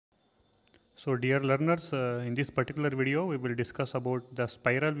So dear learners, in this particular video we will discuss about the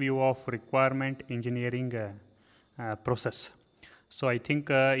spiral view of requirement engineering process. So I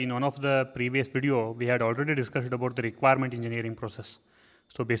think in one of the previous video we had already discussed about the requirement engineering process.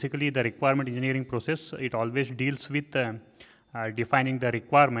 So basically the requirement engineering process, it always deals with defining the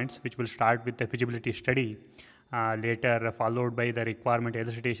requirements, which will start with the feasibility study, later followed by the requirement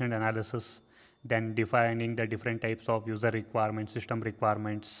elicitation analysis, then defining the different types of user requirements, system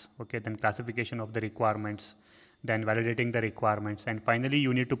requirements, okay, then classification of the requirements, then validating the requirements, and finally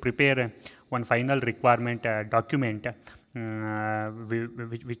you need to prepare one final requirement document,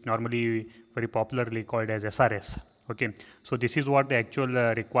 which normally very popularly called as SRS. Okay, so this is what the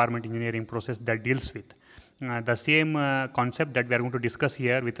actual requirement engineering process that deals with. The same concept that we are going to discuss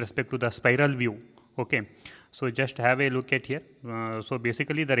here with respect to the spiral view. Okay, so just have a look at here. So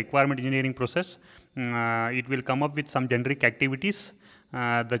basically the requirement engineering process, it will come up with some generic activities.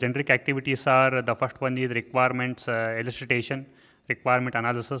 The generic activities are, the first one is requirements elicitation, requirement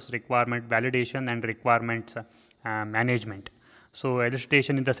analysis, requirement validation, and requirements management. So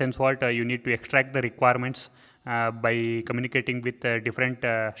elicitation in the sense what you need to extract the requirements by communicating with different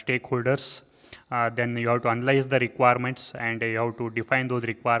stakeholders. Then you have to analyze the requirements and you have to define those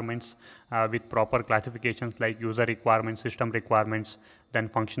requirements with proper classifications like user requirements, system requirements, then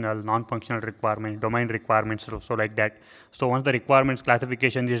functional, non-functional requirements, domain requirements, so like that. So once the requirements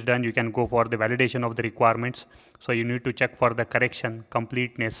classification is done, you can go for the validation of the requirements. So you need to check for the correction,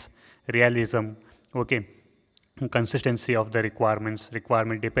 completeness, realism, okay, consistency of the requirements,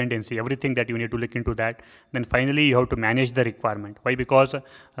 requirement dependency, everything that you need to look into that. Then finally you have to manage the requirement. Why? Because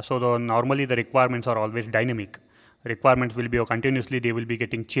normally the requirements are always dynamic. Requirements will be continuously, they will be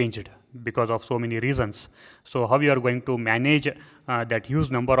getting changed because of so many reasons. So how you are going to manage that huge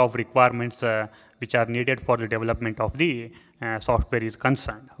number of requirements which are needed for the development of the software is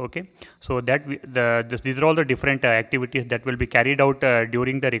concerned. Okay, so that these are all the different activities that will be carried out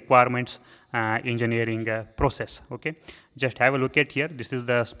during the requirements engineering process. Okay, just have a look at here. This is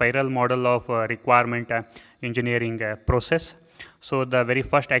the spiral model of requirement engineering process. So the very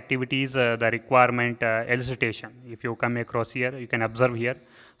first activity is the requirement elicitation. If you come across here, you can observe here.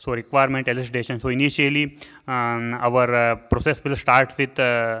 So requirement elicitation. So initially our process will start with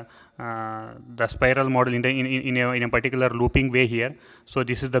the spiral model in a particular looping way here. So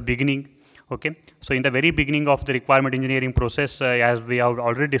this is the beginning. Okay, so in the very beginning of the requirement engineering process, as we have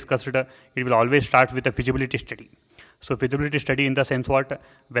already discussed, it will always start with a feasibility study. So feasibility study in the sense what,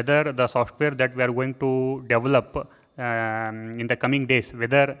 whether the software that we are going to develop in the coming days,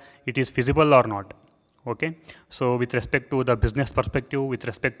 whether it is feasible or not. Okay, so with respect to the business perspective, with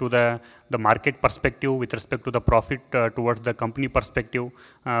respect to the market perspective, with respect to the profit towards the company perspective,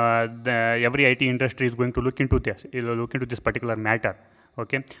 every IT industry is going to look into this particular matter.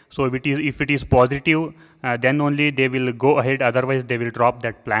 Okay, so if it is positive, then only they will go ahead, otherwise they will drop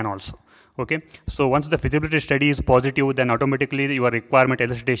that plan also. Okay, so once the feasibility study is positive, then automatically your requirement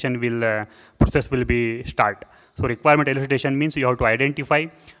elicitation process will be start. So requirement elicitation means you have to identify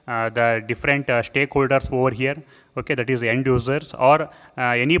the different stakeholders over here, okay, that is end users or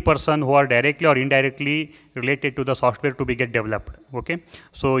any person who are directly or indirectly related to the software to be get developed. Okay,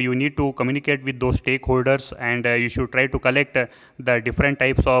 so you need to communicate with those stakeholders and you should try to collect the different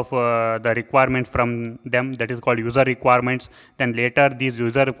types of the requirements from them, that is called user requirements. Then later these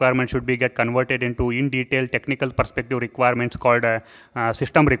user requirements should be get converted into in detail technical perspective requirements called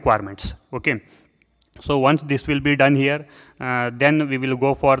system requirements. Okay, so once this will be done here, then we will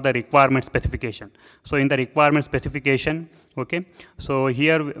go for the requirement specification. So in the requirement specification, okay, so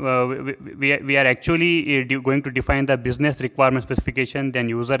here we are actually going to define the business requirement specification, then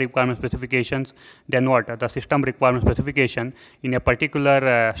user requirement specifications, then what, the system requirement specification in a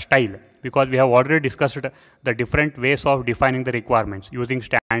particular style, because we have already discussed the different ways of defining the requirements using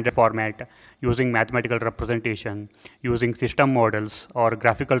standard format, using mathematical representation, using system models or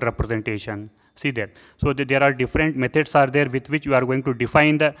graphical representation. See there. So there are different methods are there with which you are going to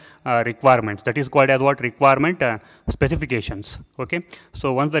define the requirements. That is called as what, requirement specifications. Okay.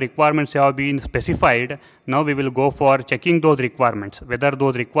 So once the requirements have been specified, now we will go for checking those requirements, whether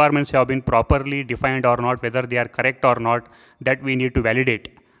those requirements have been properly defined or not, whether they are correct or not, that we need to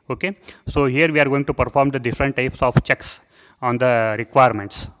validate. Okay. So here we are going to perform the different types of checks on the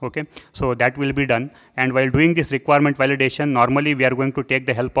requirements. Okay, so that will be done, And while doing this requirement validation, normally we are going to take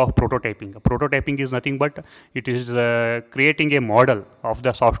the help of prototyping. Prototyping is nothing but it is creating a model of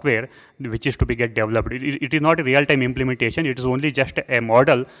the software which is to be get developed. It is not a real-time implementation. It is only just a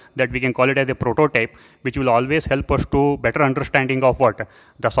model that we can call it as a prototype, which will always help us to better understanding of what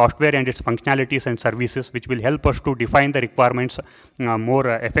the software and its functionalities and services, which will help us to define the requirements more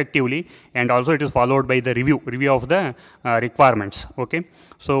effectively. And also it is followed by the review of the requirements. Okay.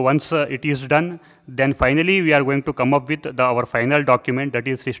 So once it is done, then finally we are going to come up with our final document, that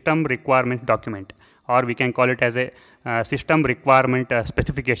is system requirement document, or we can call it as a system requirement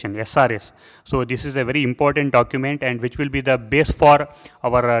specification, SRS. So this is a very important document, and which will be the base for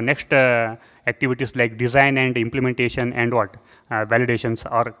our next activities like design and implementation and what validations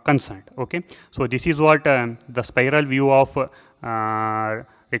are concerned. Okay. So this is what the spiral view of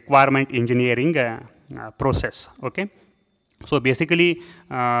requirement engineering process. Okay. So basically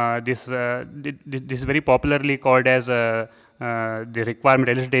this is very popularly called as the requirement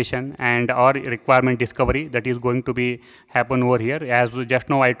elicitation and or requirement discovery, that is going to be happen over here. As just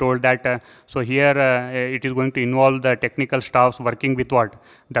now I told that, so here it is going to involve the technical staffs working with what?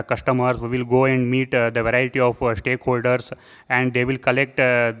 The customers. We will go and meet the variety of stakeholders, and they will collect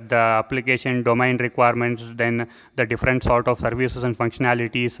the application domain requirements, then the different sort of services and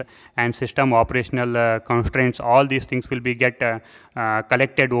functionalities and system operational constraints. All these things will be get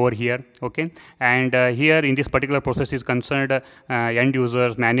collected over here. Okay. And here in this particular process is concerned end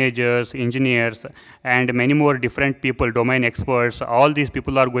users, managers, engineers, and many more different people, domain experts. All these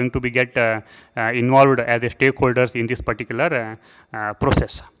people are going to be get involved as stakeholders in this particular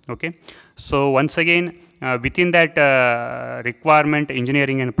process. Okay. So once again, within that requirement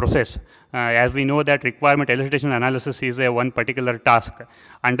engineering and process, as we know that requirement elicitation analysis is a one particular task.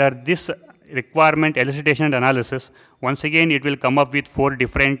 Under this requirement elicitation analysis, once again it will come up with 4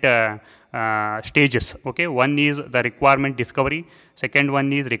 different stages. Okay. One is the requirement discovery, second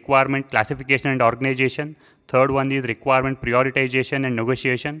one is requirement classification and organization, third one is requirement prioritization and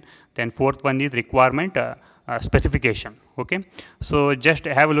negotiation, then fourth one is requirement specification. Okay. So just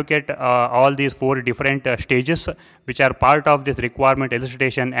have a look at all these 4 different stages which are part of this requirement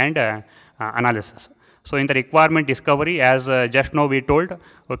elicitation and analysis. So in the requirement discovery, as just now we told,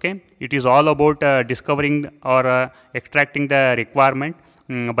 okay, it is all about discovering or extracting the requirement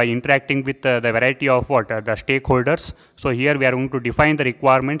by interacting with the variety of what the stakeholders. So here we are going to define the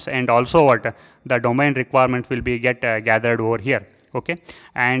requirements, and also what the domain requirements will be get gathered over here. Okay.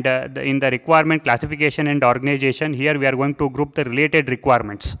 And in the requirement classification and organization, here we are going to group the related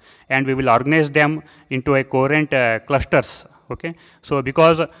requirements, and we will organize them into a coherent clusters. Okay. So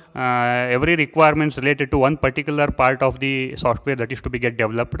because every requirement is related to one particular part of the software that is to be get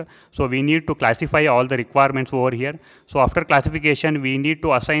developed, so we need to classify all the requirements over here. So after classification, we need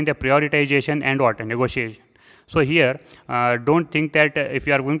to assign the prioritization and what? Negotiation. So here, don't think that if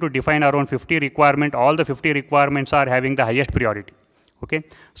you are going to define around 50 requirements, all the 50 requirements are having the highest priority. Okay.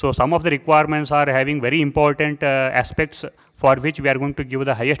 So some of the requirements are having very important aspects for which we are going to give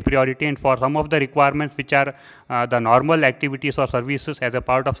the highest priority, and for some of the requirements which are the normal activities or services as a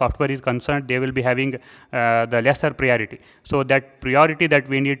part of software is concerned, they will be having the lesser priority. So that priority that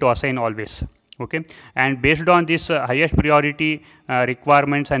we need to assign always. Okay. And based on this highest priority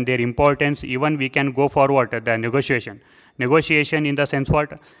requirements and their importance, even we can go forward the negotiation. Negotiation in the sense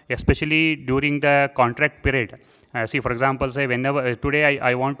what? Especially during the contract period. See, for example, say whenever today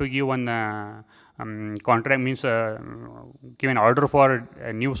I want to give one contract, means give an order for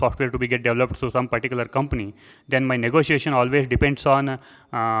a new software to be get developed to some particular company, then my negotiation always depends on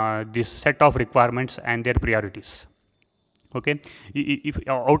this set of requirements and their priorities. Okay. If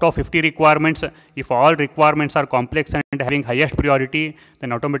out of 50 requirements, if all requirements are complex and having highest priority,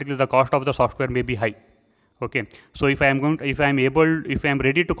 then automatically the cost of the software may be high. Okay. So if I am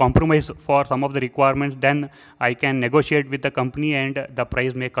ready to compromise for some of the requirements, then I can negotiate with the company and the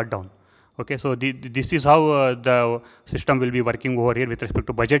price may cut down. Okay. So this is how the system will be working over here with respect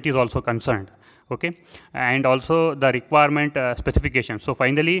to budget is also concerned. Okay. And also the requirement specification. So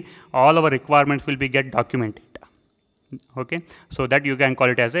finally, all our requirements will be get documented. Okay. So that you can call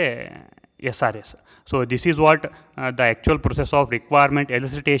it as a SRS. So this is what the actual process of requirement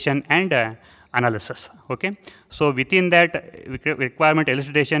elicitation and analysis. Okay. So within that requirement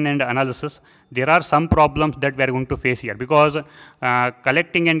elicitation and analysis, there are some problems that we are going to face here, because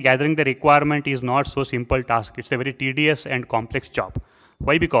collecting and gathering the requirement is not so simple task. It's a very tedious and complex job.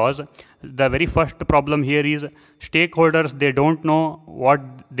 Why? Because the very first problem here is stakeholders, they don't know what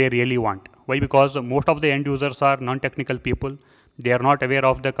they really want. Why? Because most of the end users are non-technical people. They are not aware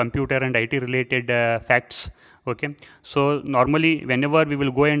of the computer and IT related facts. Okay, so normally whenever we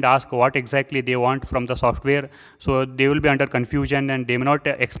will go and ask what exactly they want from the software, so they will be under confusion and they may not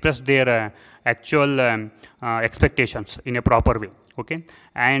express their actual expectations in a proper way. Okay,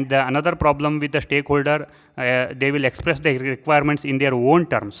 and another problem with the stakeholder, they will express the requirements in their own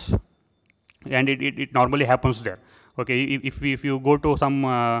terms, and it normally happens there. Okay, if you go to some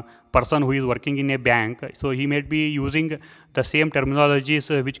person who is working in a bank, so he may be using the same terminologies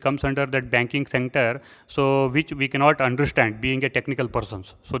which comes under that banking sector, so which we cannot understand being a technical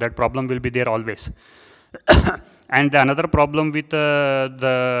persons. So that problem will be there always. And another problem with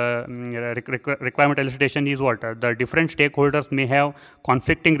the requirement elicitation is what? The different stakeholders may have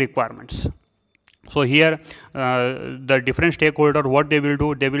conflicting requirements. So here, the different stakeholder, what they will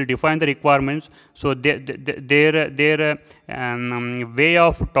do, they will define the requirements. So their way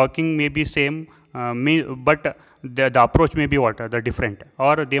of talking may be same, but the approach may be what? The different,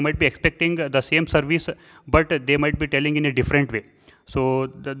 or they might be expecting the same service, but they might be telling in a different way. So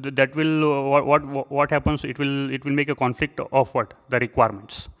that will what happens? It will make a conflict of what? The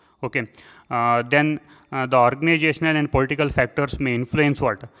requirements. Okay, then the organizational and political factors may influence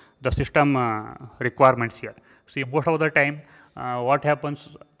what? The system requirements here. See, most of the time, what happens,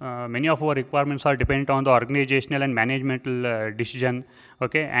 many of our requirements are dependent on the organizational and managemental decision,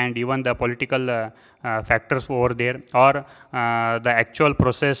 okay, and even the political factors over there, or the actual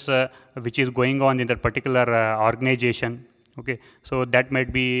process which is going on in that particular organization. Okay, so that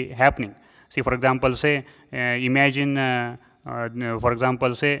might be happening. See, for example, say, imagine, for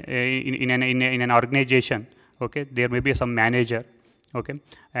example, say in an organization, okay, there may be some manager, okay,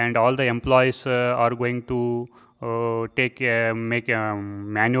 and all the employees are going to make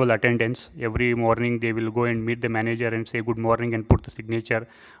manual attendance every morning. They will go and meet the manager and say good morning and put the signature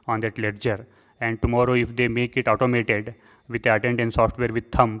on that ledger. And tomorrow, if they make it automated with the attendance software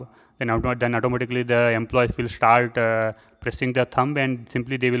with thumb, then automatically the employees will start pressing the thumb, and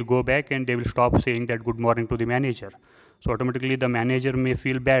simply they will go back and they will stop saying that good morning to the manager. So automatically the manager may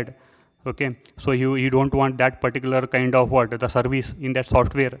feel bad. Okay, so you don't want that particular kind of the service in that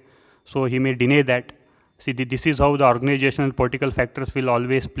software, so he may deny that. See, this is how the organizational political factors will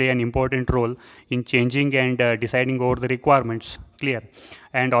always play an important role in changing and deciding over the requirements. Clear?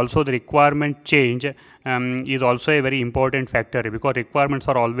 And also the requirement change is also a very important factor, because requirements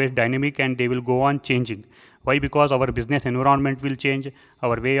are always dynamic and they will go on changing. Why? Because our business environment will change,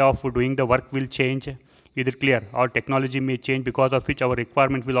 our way of doing the work will change. Is it clear? Our technology may change, because of which our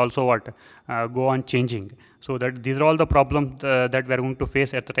requirement will also go on changing. So that these are all the problems that we are going to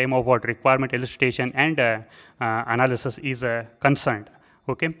face at the time of requirement elicitation and analysis is concerned.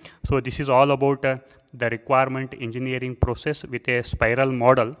 Okay, so this is all about the requirement engineering process with a spiral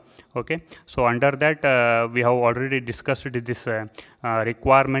model. Okay, so under that we have already discussed this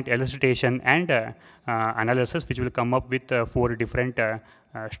requirement elicitation and analysis, which will come up with 4 different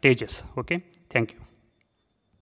stages. Okay, thank you.